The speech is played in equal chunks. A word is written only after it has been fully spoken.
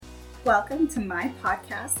Welcome to my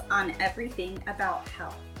podcast on everything about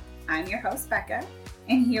health. I'm your host, Becca,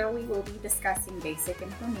 and here we will be discussing basic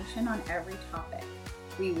information on every topic.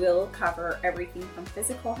 We will cover everything from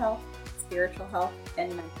physical health, spiritual health, and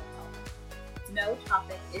mental health. No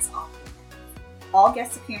topic is off limits. All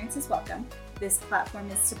guest appearances welcome. This platform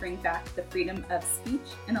is to bring back the freedom of speech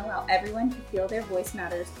and allow everyone to feel their voice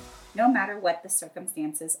matters, no matter what the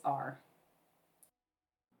circumstances are.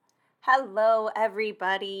 Hello,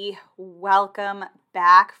 everybody. Welcome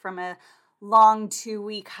back from a long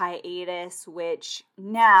 2-week hiatus, which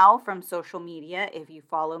now from social media, if you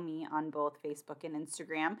follow me on both Facebook and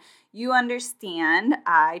Instagram, you understand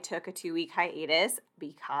I took a 2-week hiatus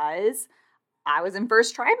because I was in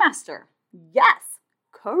first trimester. Yes,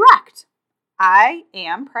 correct. I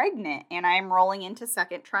am pregnant and I'm rolling into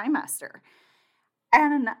second trimester.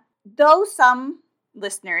 And though some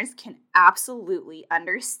listeners can absolutely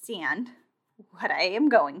understand what I am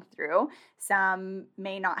going through, some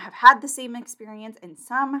may not have had the same experience and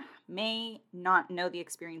some may not know the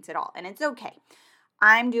experience at all. And it's okay.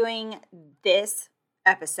 I'm doing this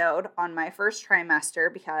episode on my first trimester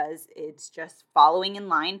because it's just following in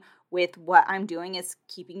line with what I'm doing is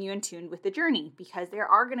keeping you in tune with the journey, because there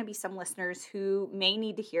are going to be some listeners who may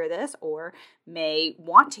need to hear this or may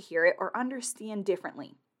want to hear it or understand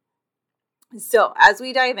differently. So as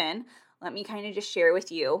we dive in, let me kind of just share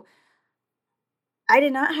with you, I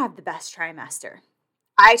did not have the best trimester.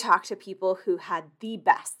 I talked to people who had the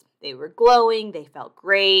best. They were glowing, they felt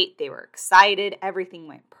great, they were excited, everything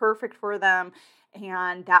went perfect for them,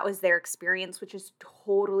 and that was their experience, which is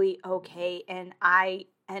totally okay, and I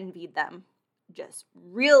envied them. Just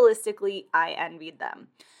realistically, I envied them.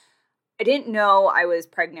 I didn't know I was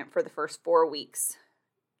pregnant for the first 4 weeks.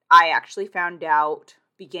 I actually found out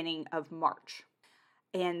beginning of March.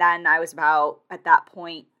 And then I was about, at that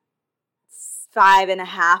point,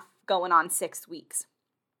 5.5 going on 6 weeks.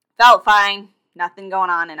 Felt fine, nothing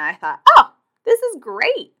going on, and I thought, oh, this is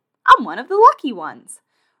great. I'm one of the lucky ones.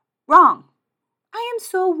 Wrong. I am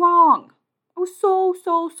so wrong. I was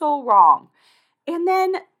so wrong. And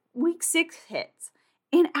then week 6 hits.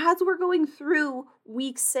 And as we're going through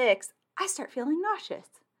week 6, I start feeling nauseous.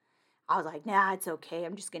 I was like, nah, it's okay.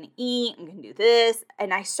 I'm just going to eat. I'm going to do this.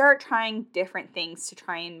 And I start trying different things to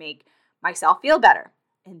try and make myself feel better.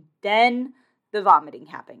 And then the vomiting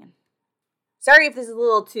happened. Sorry if this is a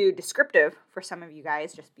little too descriptive for some of you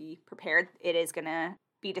guys. Just be prepared. It is going to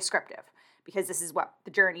be descriptive because this is what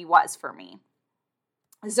the journey was for me.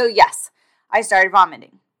 So yes, I started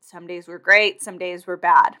vomiting. Some days were great. Some days were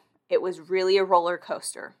bad. It was really a roller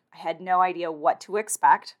coaster. I had no idea what to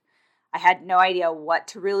expect. I had no idea what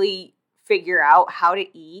to really figure out how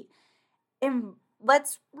to eat. And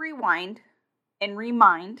let's rewind and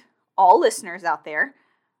remind all listeners out there,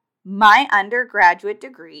 my undergraduate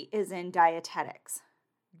degree is in dietetics.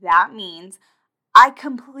 That means I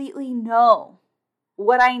completely know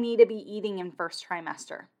what I need to be eating in first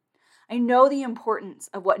trimester. I know the importance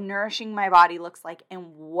of what nourishing my body looks like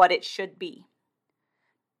and what it should be.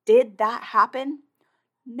 Did that happen?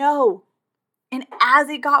 No. And as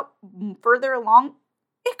it got further along,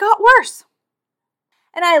 it got worse.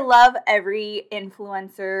 And I love every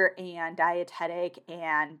influencer and dietetic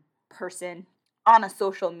and person on a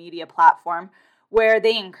social media platform where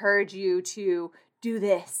they encourage you to do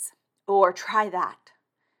this or try that.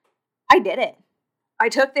 I did it. I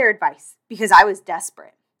took their advice because I was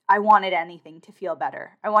desperate. I wanted anything to feel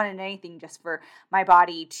better. I wanted anything just for my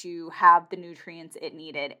body to have the nutrients it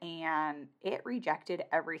needed, and it rejected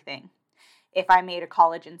everything. If I made a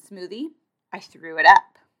collagen smoothie, I threw it up.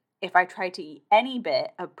 If I tried to eat any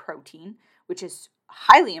bit of protein, which is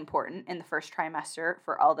highly important in the first trimester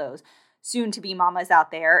for all those soon-to-be mamas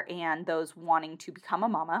out there and those wanting to become a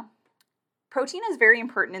mama, protein is very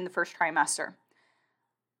important in the first trimester.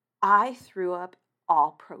 I threw up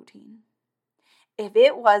all protein. If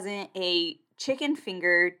it wasn't a chicken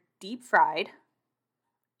finger deep fried,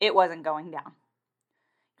 it wasn't going down.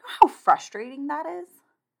 You know how frustrating that is?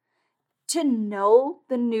 To know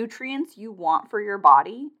the nutrients you want for your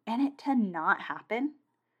body and it to not happen.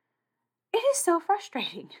 It is so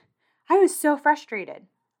frustrating. I was so frustrated.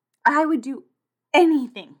 I would do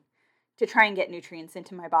anything to try and get nutrients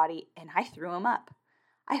into my body, and I threw them up.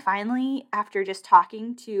 I finally, after just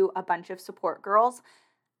talking to a bunch of support girls,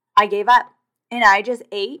 I gave up. And I just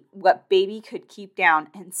ate what baby could keep down.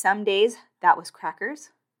 And some days, that was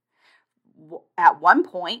crackers. At one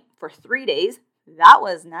point, for 3 days, that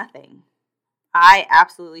was nothing. I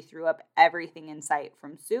absolutely threw up everything in sight,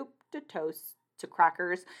 from soup to toast to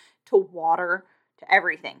crackers to water to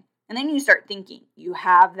everything. And then you start thinking, you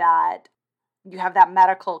have that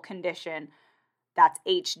medical condition That's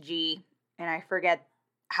HG, and I forget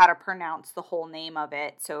how to pronounce the whole name of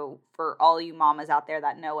it. So for all you mamas out there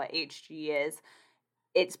that know what HG is,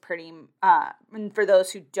 it's pretty, and for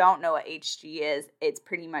those who don't know what HG is, it's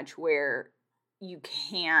pretty much where you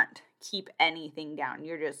can't keep anything down.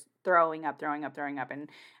 You're just throwing up, and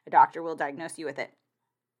a doctor will diagnose you with it.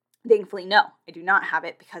 Thankfully, no, I do not have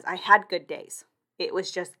it because I had good days. It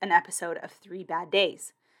was just an episode of 3 bad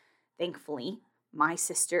days. Thankfully, my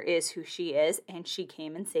sister is who she is, and she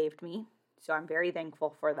came and saved me. So I'm very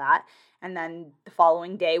thankful for that. And then the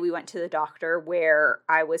following day, we went to the doctor where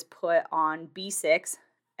I was put on B6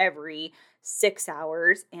 every 6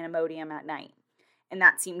 hours and Imodium at night. And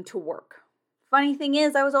that seemed to work. Funny thing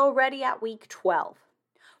is, I was already at week 12,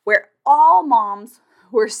 where all moms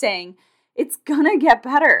were saying, it's gonna get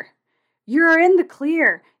better. You're in the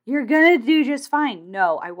clear. You're gonna do just fine.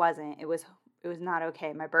 No, I wasn't. It was not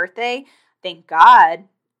okay. My birthday, thank God,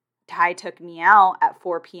 Ty took me out at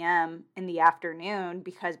 4 p.m. in the afternoon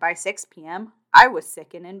because by 6 p.m. I was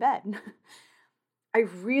sick and in bed. I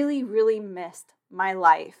really, really missed my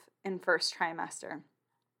life in first trimester.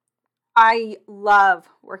 I love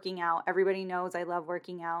working out. Everybody knows I love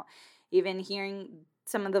working out. Even hearing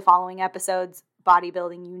some of the following episodes,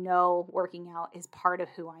 bodybuilding, you know, working out is part of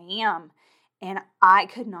who I am. And I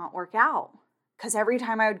could not work out because every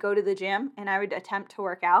time I would go to the gym and I would attempt to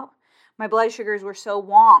work out, my blood sugars were so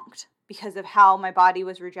wonked because of how my body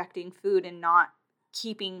was rejecting food and not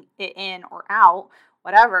keeping it in or out,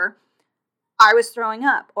 whatever. I was throwing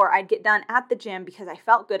up, or I'd get done at the gym because I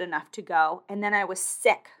felt good enough to go, and then I was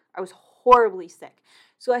sick. I was horribly sick.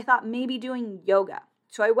 So I thought maybe doing yoga.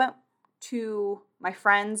 So I went to my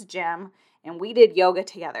friend's gym, and we did yoga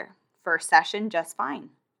together. First session, just fine.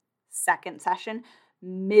 Second session,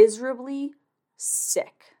 miserably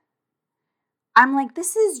sick. I'm like,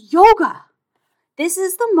 this is yoga. This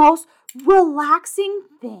is the most relaxing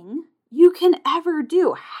thing you can ever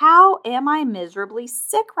do. How am I miserably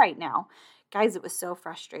sick right now? Guys, it was so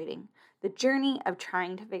frustrating. The journey of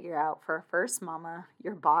trying to figure out for a first mama,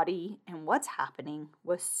 your body and what's happening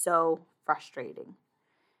was so frustrating.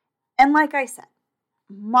 And like I said,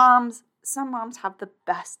 some moms have the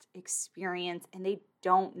best experience and they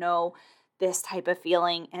don't know this type of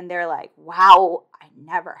feeling. And they're like, wow, I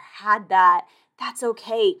never had that. That's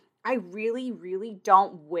okay. I really, really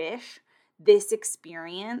don't wish this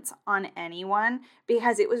experience on anyone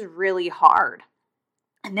because it was really hard.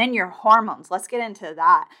 And then your hormones, let's get into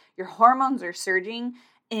that. Your hormones are surging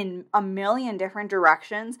in a million different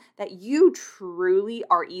directions that you truly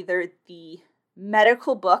are either the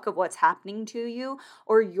medical book of what's happening to you,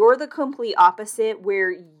 or you're the complete opposite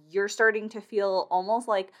where you're starting to feel almost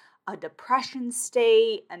like a depression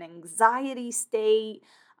state, an anxiety state.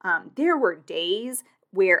 There were days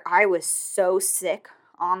where I was so sick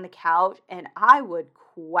on the couch and I would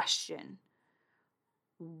question,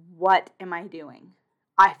 what am I doing?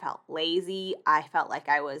 I felt lazy. I felt like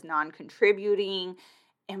I was non-contributing.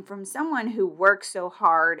 And from someone who works so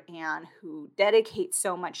hard and who dedicates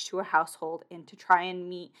so much to a household and to try and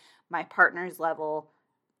meet my partner's level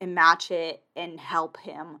and match it and help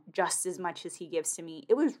him just as much as he gives to me,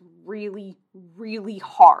 it was really, really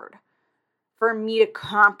hard for me to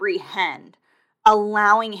comprehend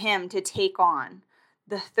allowing him to take on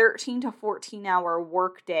the 13 to 14 hour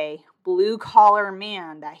workday blue collar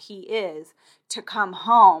man that he is to come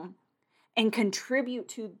home and contribute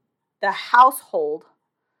to the household,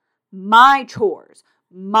 my chores,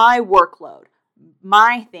 my workload,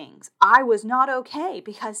 my things. I was not okay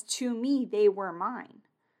because to me, they were mine.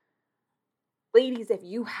 Ladies, if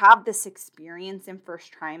you have this experience in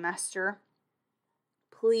first trimester,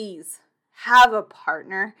 please have a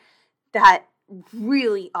partner that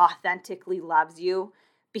really authentically loves you,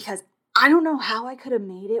 because I don't know how I could have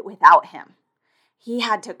made it without him. He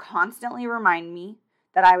had to constantly remind me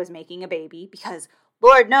that I was making a baby because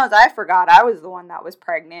Lord knows I forgot I was the one that was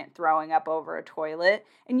pregnant throwing up over a toilet.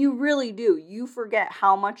 And you really do. You forget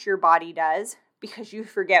how much your body does because you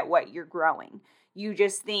forget what you're growing. You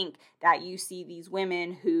just think that you see these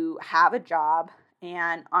women who have a job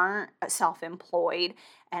and aren't self-employed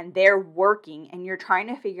and they're working and you're trying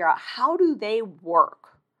to figure out, how do they work?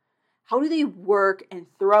 How do they work and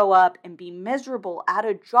throw up and be miserable at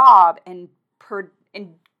a job and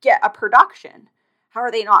get a production? How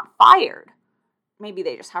are they not fired? Maybe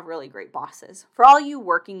they just have really great bosses. For all you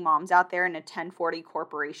working moms out there in a 1040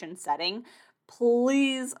 corporation setting,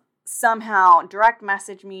 please somehow direct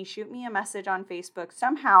message me, shoot me a message on Facebook,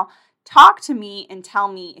 somehow talk to me and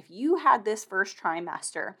tell me if you had this first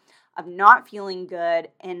trimester of not feeling good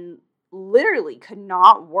and literally could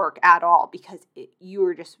not work at all because you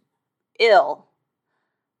were just ill.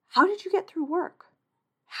 How did you get through work?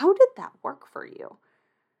 How did that work for you?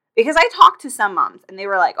 Because I talked to some moms and they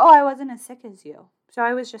were like, oh, I wasn't as sick as you. So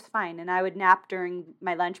I was just fine. And I would nap during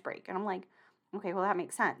my lunch break. And I'm like, okay, well, that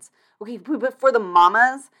makes sense. Okay, but for the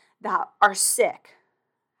mamas that are sick,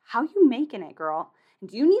 how you making it, girl?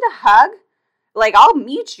 Do you need a hug? Like, I'll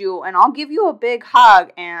meet you and I'll give you a big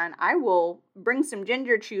hug and I will bring some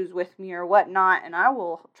ginger chews with me or whatnot and I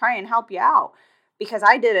will try and help you out because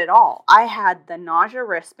I did it all. I had the nausea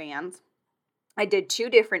wristbands. I did 2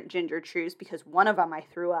 different ginger chews because one of them I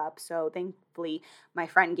threw up. So thankfully, my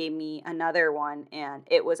friend gave me another one and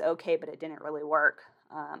it was okay, but it didn't really work.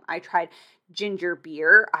 I tried ginger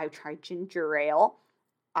beer. I tried ginger ale.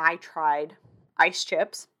 I tried ice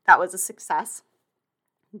chips. That was a success.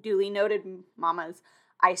 Duly noted, Mama's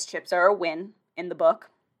ice chips are a win in the book.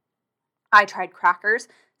 I tried crackers.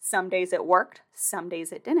 Some days it worked. Some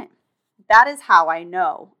days it didn't. That is how I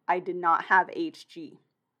know I did not have HG.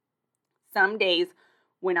 Some days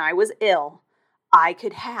when I was ill, I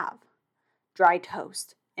could have dry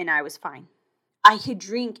toast and I was fine. I could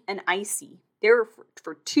drink an icy. There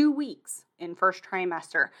for 2 weeks in first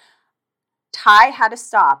trimester. Ty had to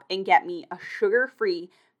stop and get me a sugar-free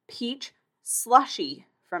peach slushie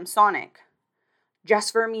from Sonic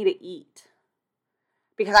just for me to eat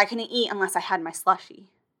because I couldn't eat unless I had my slushie.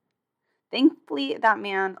 Thankfully, that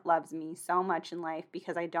man loves me so much in life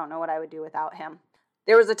because I don't know what I would do without him.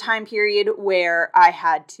 There was a time period where I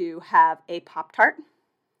had to have a Pop-Tart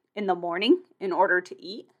in the morning in order to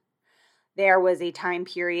eat. There was a time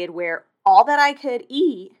period where all that I could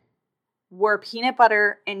eat were peanut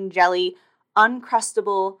butter and jelly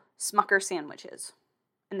uncrustable Smucker sandwiches.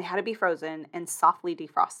 And they had to be frozen and softly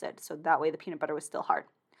defrosted, so that way the peanut butter was still hard.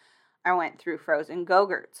 I went through frozen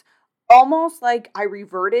Go-Gurts. Almost like I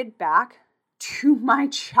reverted back to my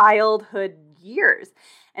childhood years.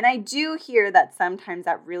 And I do hear that sometimes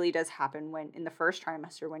that really does happen when in the first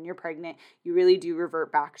trimester, when you're pregnant, you really do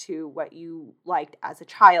revert back to what you liked as a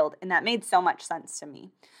child. And that made so much sense to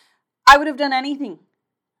me. I would have done anything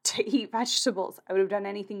to eat vegetables. I would have done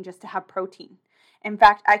anything just to have protein. In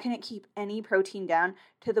fact, I couldn't keep any protein down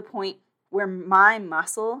to the point where my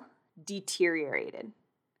muscle deteriorated.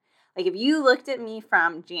 Like if you looked at me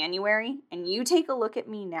from January and you take a look at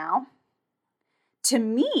me now, to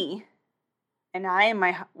me, and I am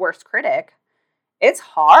my worst critic, it's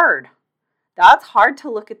hard. That's hard to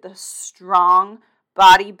look at the strong,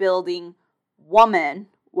 bodybuilding woman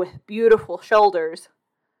with beautiful shoulders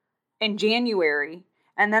in January.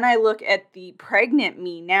 And then I look at the pregnant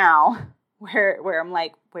me now where I'm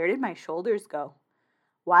like, where did my shoulders go?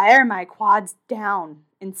 Why are my quads down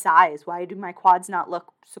in size? Why do my quads not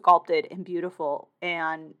look sculpted and beautiful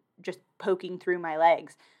and just poking through my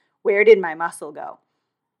legs? Where did my muscle go?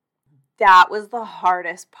 That was the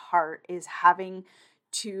hardest part, is having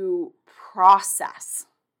to process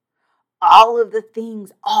all of the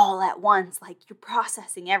things all at once. Like you're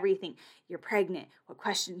processing everything. You're pregnant. What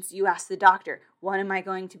questions do you ask the doctor? What am I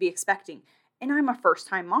going to be expecting? And I'm a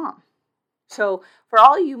first-time mom. So for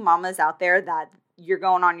all you mamas out there that you're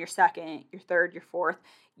going on your second, your third, your fourth,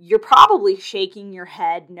 you're probably shaking your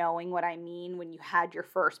head knowing what I mean when you had your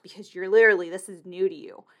first, because you're literally, this is new to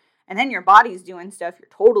you. And then your body's doing stuff you're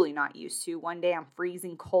totally not used to. One day I'm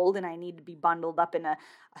freezing cold and I need to be bundled up in a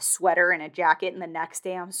sweater and a jacket. And the next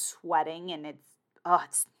day I'm sweating and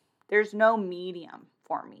there's no medium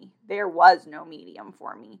for me. There was no medium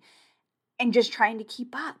for me. And just trying to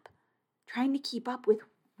keep up with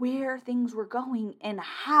where things were going and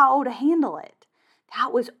how to handle it.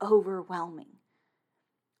 That was overwhelming.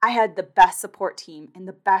 I had the best support team and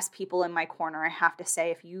the best people in my corner. I have to say,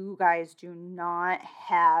 if you guys do not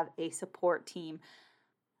have a support team,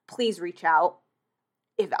 please reach out.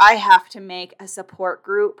 If I have to make a support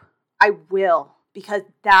group, I will, because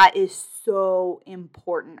that is so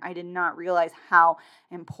important. I did not realize how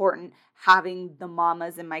important having the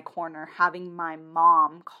mamas in my corner, having my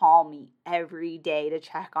mom call me every day to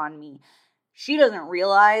check on me. She doesn't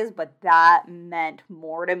realize, but that meant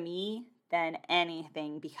more to me than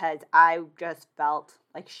anything, because I just felt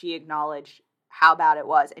like she acknowledged how bad it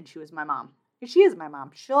was, and she was my mom. She is my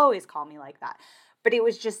mom. She'll always call me like that. But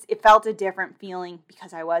it felt a different feeling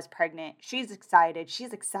because I was pregnant. She's excited.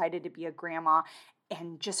 She's excited to be a grandma,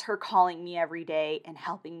 and just her calling me every day and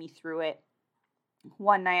helping me through it.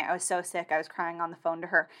 One night I was so sick, I was crying on the phone to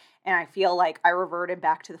her, and I feel like I reverted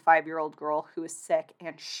back to the 5-year-old girl who was sick,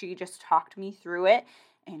 and she just talked me through it,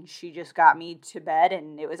 and she just got me to bed,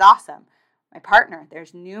 and it was awesome. My partner,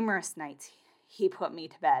 there's numerous nights he put me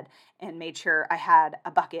to bed and made sure I had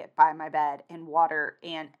a bucket by my bed and water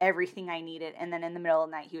and everything I needed, and then in the middle of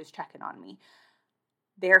the night, he was checking on me.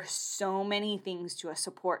 There are so many things to a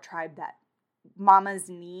support tribe that mamas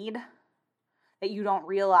need that you don't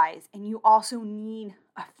realize. And you also need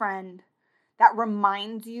a friend that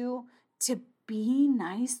reminds you to be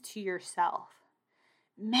nice to yourself.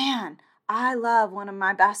 Man, I love one of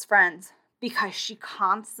my best friends because she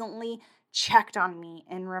constantly checked on me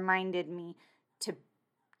and reminded me to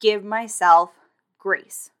give myself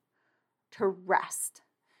grace, to rest.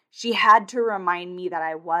 She had to remind me that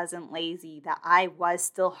I wasn't lazy, that I was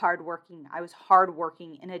still hardworking. I was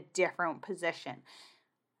hardworking in a different position.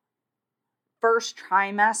 First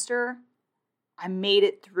trimester, I made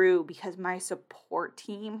it through because my support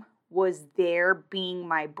team was there being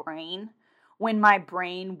my brain when my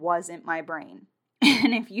brain wasn't my brain.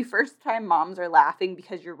 And if you first-time moms are laughing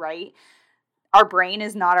because you're right, our brain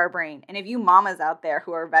is not our brain. And if you mamas out there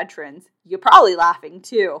who are veterans, you're probably laughing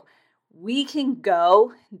too. We can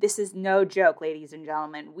go, this is no joke, ladies and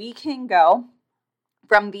gentlemen, we can go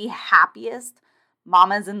from the happiest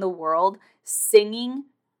mamas in the world singing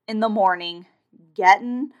in the morning,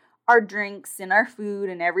 getting our drinks and our food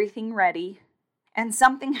and everything ready, and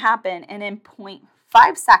something happened, and in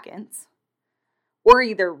 0.5 seconds, we're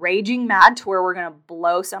either raging mad to where we're going to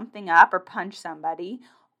blow something up or punch somebody,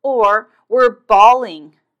 or we're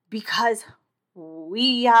bawling because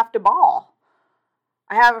we have to bawl.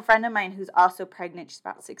 I have a friend of mine who's also pregnant. She's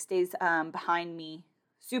about 6 days behind me.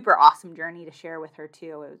 Super awesome journey to share with her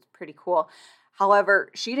too. It was pretty cool. However,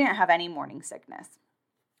 she didn't have any morning sickness.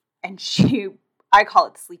 And I call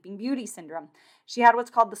it the Sleeping Beauty syndrome. She had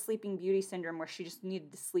what's called the Sleeping Beauty syndrome, where she just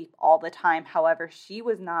needed to sleep all the time. However, she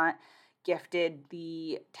was not gifted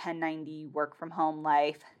the 1090 work from home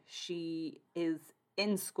life. She is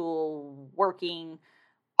in school, working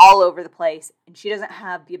all over the place, and she doesn't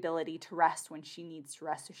have the ability to rest when she needs to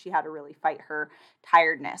rest. So she had to really fight her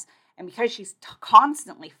tiredness. And because she's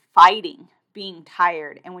constantly fighting being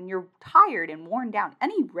tired, and when you're tired and worn down,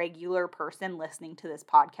 any regular person listening to this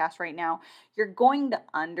podcast right now, you're going to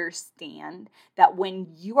understand that when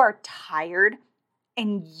you are tired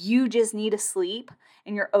and you just need to sleep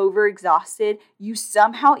and you're overexhausted, you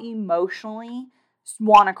somehow emotionally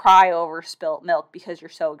want to cry over spilt milk because you're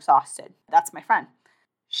so exhausted. That's my friend.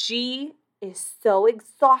 She is so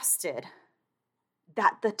exhausted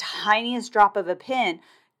that the tiniest drop of a pin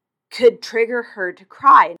could trigger her to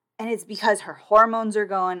cry. And it's because her hormones are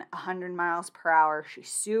going 100 miles per hour. She's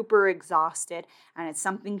super exhausted, and it's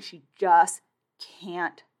something she just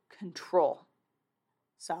can't control.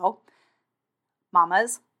 So,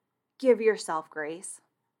 mamas, give yourself grace.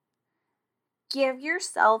 Give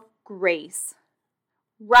yourself grace.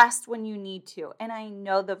 Rest when you need to. And I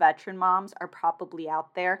know the veteran moms are probably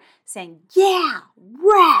out there saying, yeah,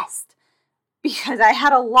 rest. Because I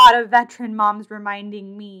had a lot of veteran moms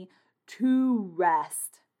reminding me to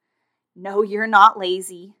rest. No, you're not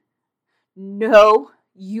lazy. No,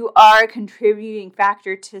 you are a contributing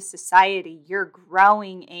factor to society. You're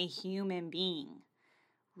growing a human being.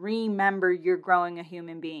 Remember, you're growing a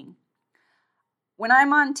human being. When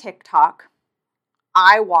I'm on TikTok,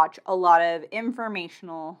 I watch a lot of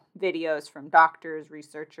informational videos from doctors,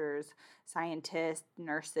 researchers, scientists,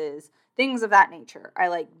 nurses, things of that nature. I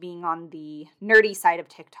like being on the nerdy side of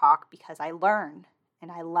TikTok because I learn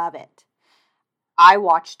and I love it. I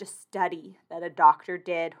watched a study that a doctor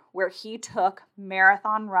did where he took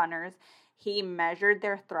marathon runners, he measured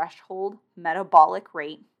their threshold metabolic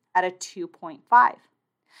rate at a 2.5.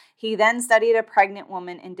 He then studied a pregnant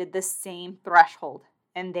woman and did the same threshold,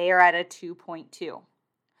 and they are at a 2.2.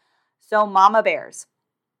 So mama bears,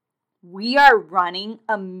 we are running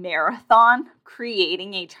a marathon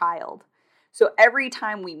creating a child. So every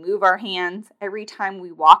time we move our hands, every time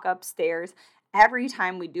we walk upstairs, every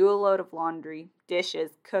time we do a load of laundry,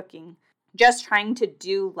 dishes, cooking, just trying to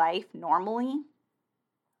do life normally,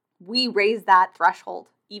 we raise that threshold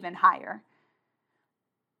even higher.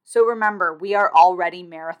 So remember, we are already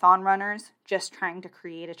marathon runners, just trying to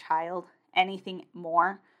create a child. Anything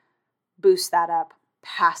more, boost that up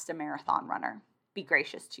past a marathon runner. Be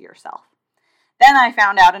gracious to yourself. Then I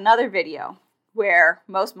found out another video where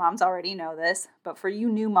most moms already know this, but for you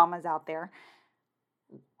new mamas out there,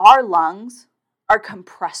 our lungs are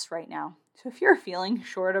compressed right now. So if you're feeling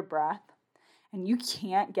short of breath and you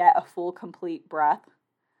can't get a full, complete breath,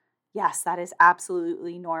 yes, that is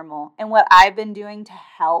absolutely normal. And what I've been doing to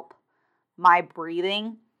help my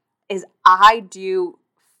breathing is I do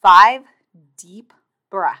 5 deep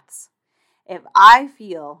breaths. If I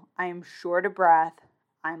feel I am short of breath,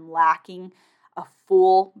 I'm lacking a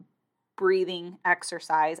full breathing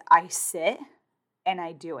exercise, I sit and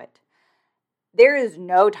I do it. There is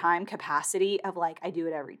no time capacity of like I do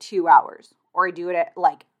it every 2 hours or I do it at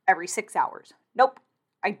like every 6 hours. Nope.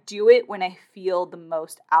 I do it when I feel the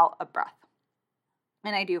most out of breath.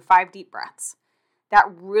 and I do 5 deep breaths. That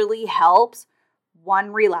really helps.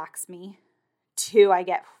 1, relax me. 2, I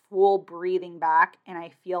get full breathing back and I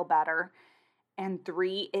feel better. And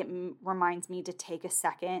 3, it reminds me to take a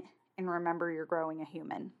second and remember you're growing a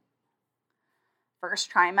human.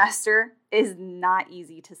 First trimester is not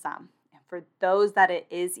easy to some. And for those that it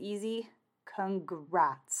is easy,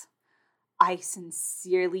 congrats. I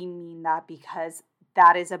sincerely mean that because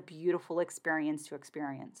that is a beautiful experience to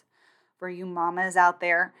experience. For you mamas out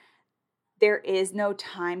there is no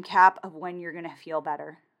time cap of when you're going to feel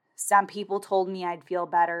better. Some people told me I'd feel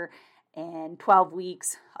better in 12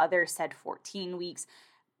 weeks. Others said 14 weeks.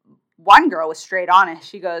 One girl was straight honest.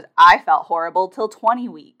 She goes, I felt horrible till 20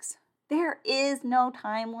 weeks. There is no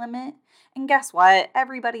time limit. And guess what?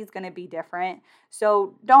 Everybody's going to be different.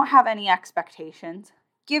 So don't have any expectations.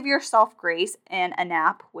 Give yourself grace and a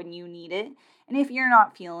nap when you need it. And if you're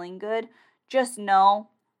not feeling good, just know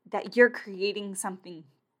that you're creating something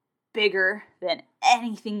bigger than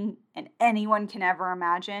anything and anyone can ever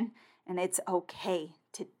imagine. And it's okay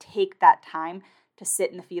to take that time to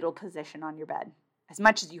sit in the fetal position on your bed. As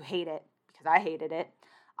much as you hate it, because I hated it,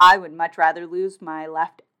 I would much rather lose my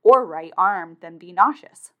left or right arm than be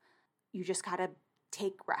nauseous. You just got to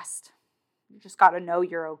take rest. You just got to know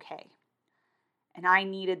you're okay. And I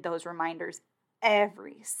needed those reminders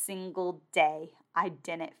every single day I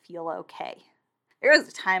didn't feel okay. There was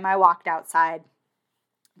a time I walked outside.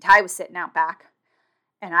 Ty was sitting out back.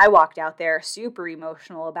 And I walked out there super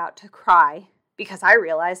emotional, about to cry, because I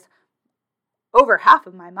realized over half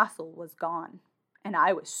of my muscle was gone. And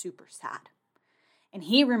I was super sad. And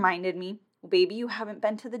he reminded me, well, baby, you haven't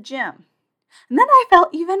been to the gym. And then I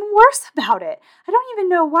felt even worse about it. I don't even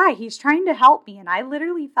know why. He's trying to help me. And I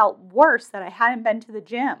literally felt worse that I hadn't been to the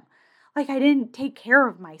gym. Like I didn't take care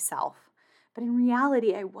of myself. But in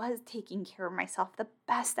reality, I was taking care of myself the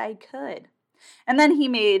best I could. And then he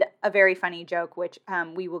made a very funny joke, which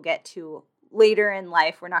we will get to later in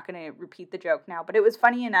life. We're not going to repeat the joke now. But it was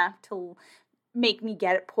funny enough to make me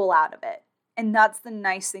pull out of it. And that's the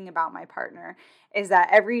nice thing about my partner, is that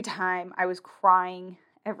every time I was crying,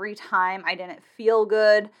 every time I didn't feel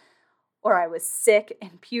good, or I was sick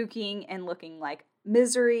and puking and looking like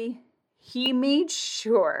misery, he made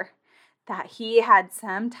sure that he had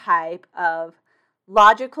some type of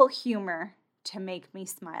logical humor to make me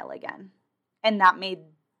smile again. And that made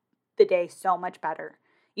the day so much better.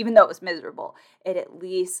 Even though it was miserable, it at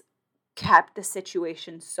least kept the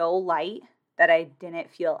situation so light that I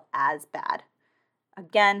didn't feel as bad.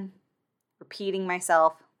 Again, repeating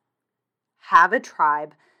myself, have a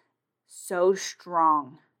tribe so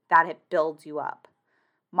strong that it builds you up.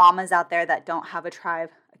 Mamas out there that don't have a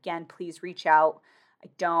tribe, again, please reach out. I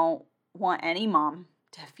don't want any mom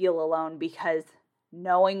to feel alone, because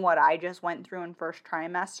knowing what I just went through in first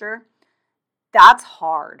trimester, that's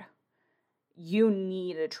hard. You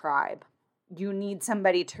need a tribe. You need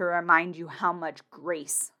somebody to remind you how much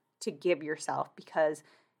grace to give yourself, because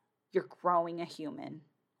you're growing a human.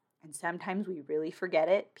 And sometimes we really forget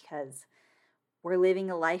it because we're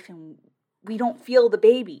living a life and we don't feel the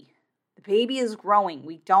baby. The baby is growing.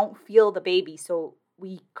 We don't feel the baby. So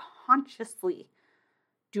we consciously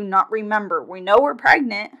do not remember. We know we're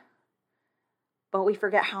pregnant, but we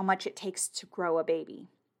forget how much it takes to grow a baby.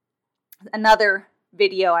 Another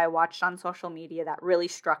video I watched on social media that really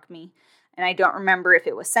struck me, and I don't remember if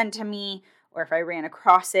it was sent to me or if I ran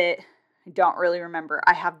across it. I don't really remember.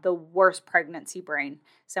 I have the worst pregnancy brain.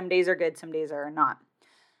 Some days are good, some days are not.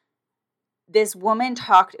 This woman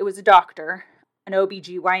talked, it was a doctor, an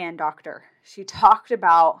OBGYN doctor. She talked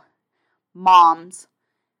about moms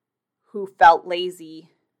who felt lazy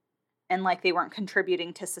and like they weren't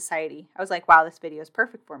contributing to society. I was like, wow, this video is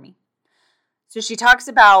perfect for me. So she talks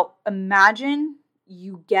about, imagine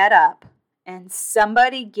you get up and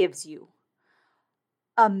somebody gives you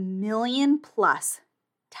 1,000,000+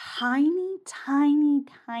 tiny, tiny,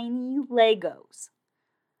 tiny Legos.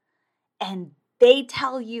 And they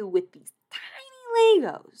tell you with these tiny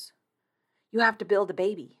Legos, you have to build a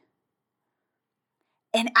baby.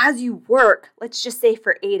 And as you work, let's just say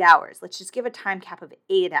for 8 hours, let's just give a time cap of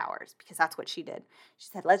 8 hours, because that's what she did. She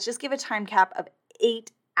said, let's just give a time cap of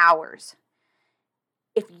 8 hours.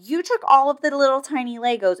 If you took all of the little tiny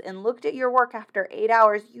Legos and looked at your work after 8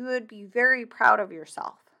 hours, you would be very proud of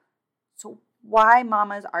yourself. So why,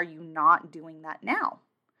 mamas, are you not doing that now?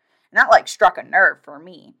 And that struck a nerve for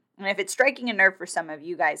me. And if it's striking a nerve for some of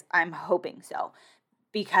you guys, I'm hoping so.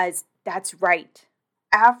 Because that's right.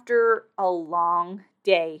 After a long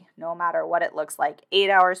day, no matter what it looks like, 8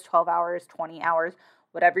 hours, 12 hours, 20 hours,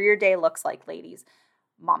 whatever your day looks like, ladies,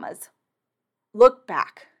 mamas, look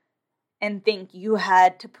back and think you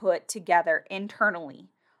had to put together internally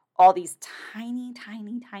all these tiny,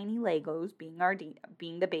 tiny, tiny Legos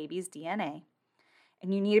being the baby's DNA.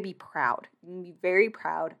 And you need to be proud. You need to be very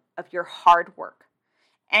proud of your hard work.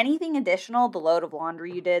 Anything additional, the load of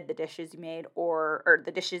laundry you did, the dishes you made, or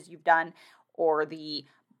the dishes you've done, or the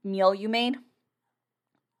meal you made,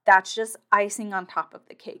 that's just icing on top of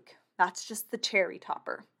the cake. That's just the cherry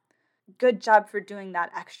topper. Good job for doing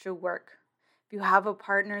that extra work. If you have a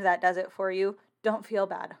partner that does it for you, don't feel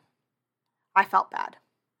bad. I felt bad.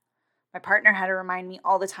 My partner had to remind me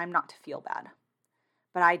all the time not to feel bad.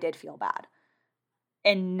 But I did feel bad.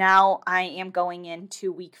 And now I am going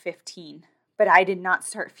into week 15. But I did not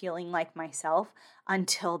start feeling like myself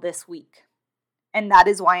until this week. And that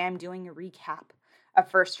is why I'm doing a recap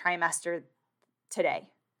of first trimester today.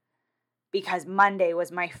 Because Monday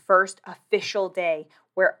was my first official day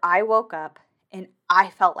where I woke up and I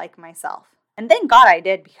felt like myself. And thank God I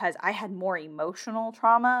did, because I had more emotional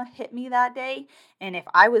trauma hit me that day. And if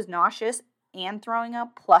I was nauseous and throwing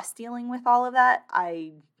up plus dealing with all of that,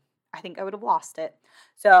 I think I would have lost it.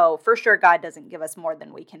 So for sure, God doesn't give us more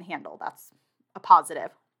than we can handle. That's a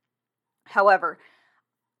positive. However,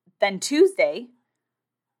 then Tuesday,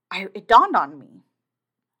 it dawned on me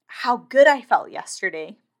how good I felt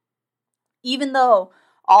yesterday. Even though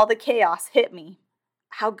all the chaos hit me,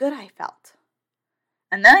 how good I felt.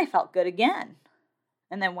 And then I felt good again.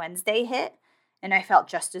 And then Wednesday hit, and I felt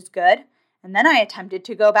just as good. And then I attempted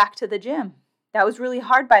to go back to the gym. That was really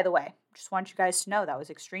hard, by the way. Just want you guys to know that was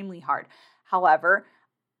extremely hard. However,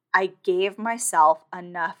 I gave myself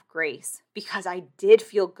enough grace because I did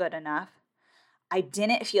feel good enough. I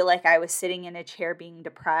didn't feel like I was sitting in a chair being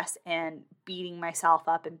depressed and beating myself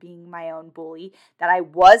up and being my own bully, that I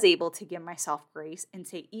was able to give myself grace and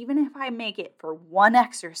say, even if I make it for one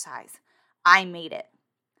exercise, I made it.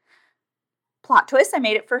 Plot twist, I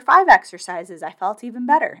made it for 5 exercises. I felt even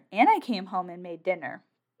better. And I came home and made dinner.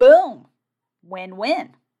 Boom.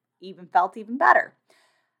 Win-win. Felt even better.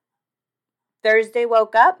 Thursday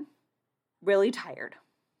woke up really tired.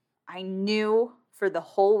 I knew for the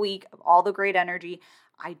whole week of all the great energy,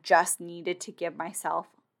 I just needed to give myself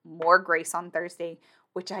more grace on Thursday,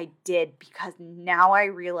 which I did, because now I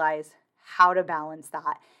realize how to balance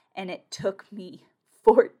that. And it took me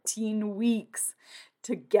 14 weeks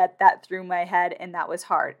to get that through my head, and that was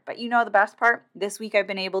hard. But you know the best part? This week I've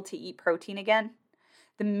been able to eat protein again.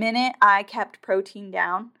 The minute I kept protein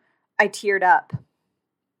down, I teared up.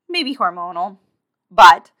 Maybe hormonal,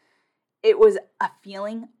 but it was a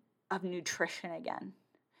feeling of nutrition again.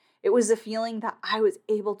 It was a feeling that I was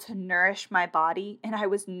able to nourish my body, and I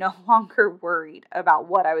was no longer worried about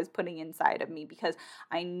what I was putting inside of me because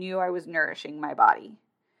I knew I was nourishing my body.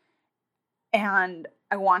 And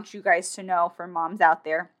I want you guys to know, for moms out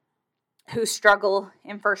there who struggle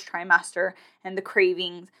in first trimester and the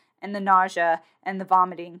cravings and the nausea and the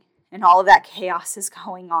vomiting and all of that chaos is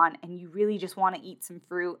going on, and you really just want to eat some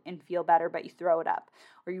fruit and feel better, but you throw it up.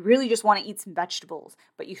 Or you really just want to eat some vegetables,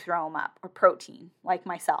 but you throw them up. Or protein, like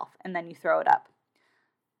myself, and then you throw it up.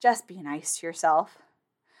 Just be nice to yourself.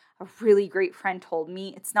 A really great friend told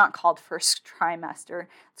me it's not called first trimester.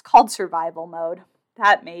 It's called survival mode.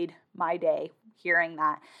 That made my day, hearing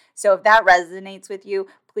that. So if that resonates with you,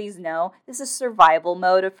 please know this is survival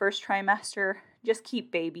mode of first trimester. Just keep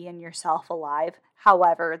baby and yourself alive,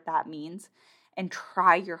 however that means, and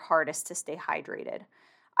try your hardest to stay hydrated.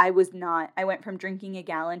 I went from drinking a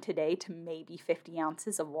gallon today to maybe 50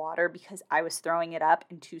 ounces of water because I was throwing it up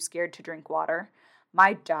and too scared to drink water.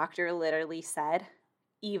 My doctor literally said,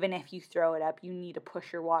 even if you throw it up, you need to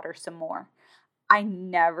push your water some more. I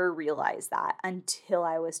never realized that until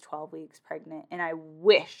I was 12 weeks pregnant, and I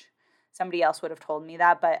wish somebody else would have told me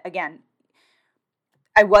that, but again,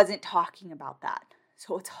 I wasn't talking about that.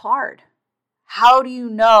 So it's hard. How do you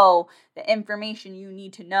know the information you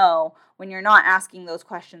need to know when you're not asking those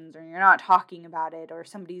questions, or you're not talking about it, or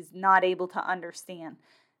somebody's not able to understand?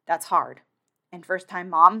 That's hard. And first-time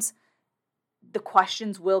moms, the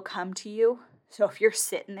questions will come to you. So if you're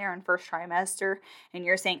sitting there in first trimester and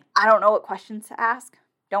you're saying, I don't know what questions to ask,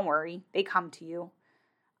 don't worry. They come to you.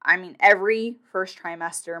 I mean, every first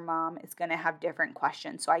trimester mom is going to have different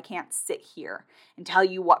questions. So I can't sit here and tell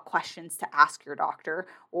you what questions to ask your doctor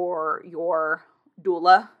or your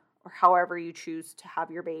doula or however you choose to have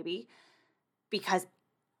your baby, because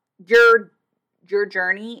your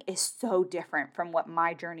journey is so different from what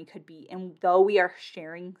my journey could be. And though we are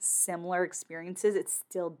sharing similar experiences, it's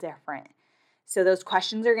still different. So those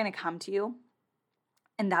questions are going to come to you,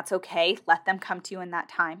 and that's okay. Let them come to you in that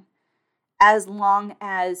time. As long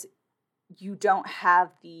as you don't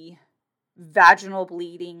have the vaginal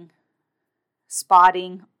bleeding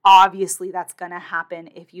spotting. Obviously, that's going to happen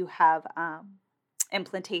if you have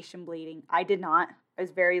implantation bleeding. I did not. I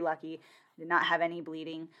was very lucky. I did not have any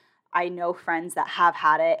bleeding. I know friends that have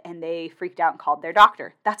had it and they freaked out and called their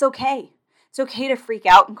doctor. That's okay. It's okay to freak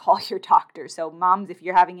out and call your doctor. So moms, if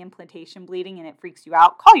you're having implantation bleeding and it freaks you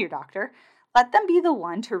out, call your doctor. Let them be the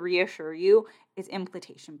one to reassure you it's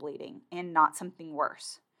implantation bleeding and not something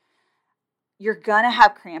worse. You're going to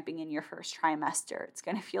have cramping in your first trimester. It's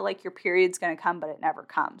going to feel like your period's going to come, but it never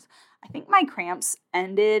comes. I think my cramps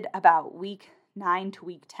ended about week 9 to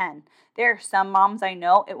week 10. There are some moms I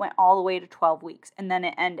know, it went all the way to 12 weeks, and then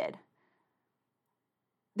it ended.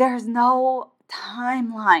 There's no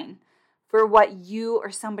timeline for what you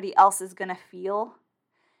or somebody else is going to feel.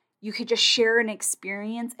 You could just share an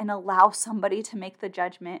experience and allow somebody to make the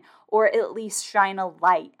judgment or at least shine a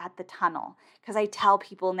light at the tunnel. Because I tell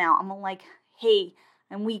people now, I'm like, hey,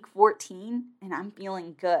 I'm week 14 and I'm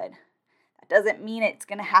feeling good. That doesn't mean it's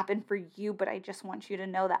going to happen for you, but I just want you to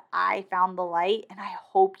know that I found the light and I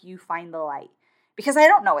hope you find the light. Because I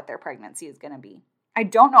don't know what their pregnancy is going to be. I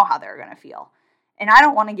don't know how they're going to feel. And I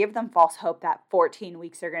don't want to give them false hope that 14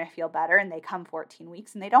 weeks they're going to feel better and they come 14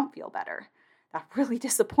 weeks and they don't feel better. That really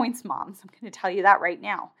disappoints moms. I'm going to tell you that right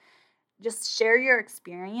now. Just share your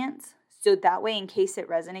experience so that way in case it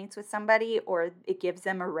resonates with somebody or it gives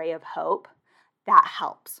them a ray of hope, that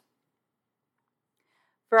helps.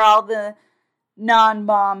 For all the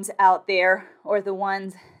non-moms out there or the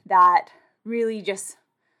ones that really just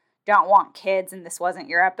don't want kids and this wasn't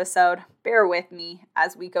your episode, bear with me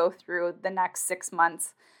as we go through the next 6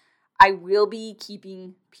 months. I will be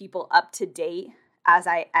keeping people up to date as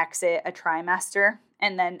I exit a trimester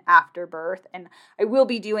and then after birth. And I will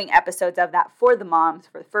be doing episodes of that for the moms,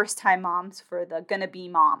 for the first time moms, for the gonna be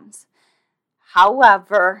moms.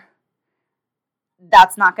 However,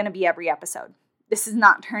 that's not going to be every episode. This is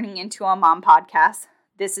not turning into a mom podcast.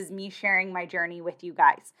 This is me sharing my journey with you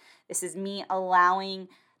guys. This is me allowing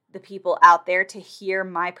the people out there to hear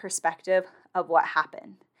my perspective of what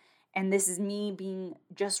happened. And this is me being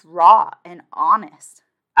just raw and honest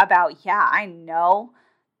about, I know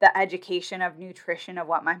the education of nutrition of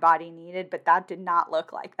what my body needed, but that did not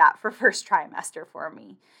look like that for first trimester for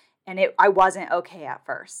me. And I wasn't okay at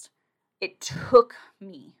first. It took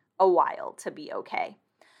me a while to be okay.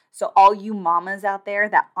 So all you mamas out there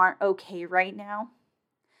that aren't okay right now,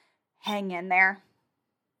 hang in there.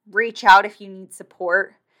 Reach out if you need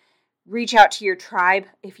support. Reach out to your tribe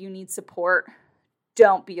if you need support.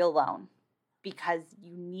 Don't be alone because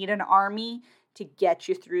you need an army to get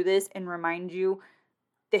you through this and remind you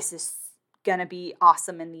this is going to be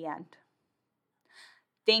awesome in the end.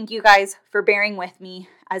 Thank you guys for bearing with me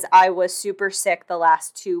as I was super sick the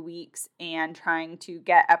last 2 weeks and trying to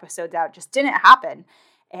get episodes out just didn't happen.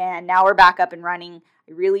 And now we're back up and running.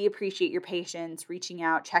 I really appreciate your patience, reaching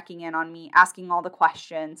out, checking in on me, asking all the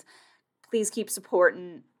questions. Please keep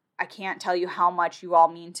supporting. I can't tell you how much you all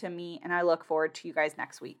mean to me, and I look forward to you guys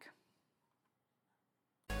next week.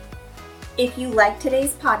 If you like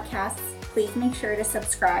today's podcasts, please make sure to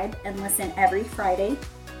subscribe and listen every Friday.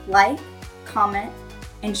 Like, comment,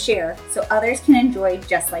 and share so others can enjoy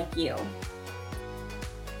just like you.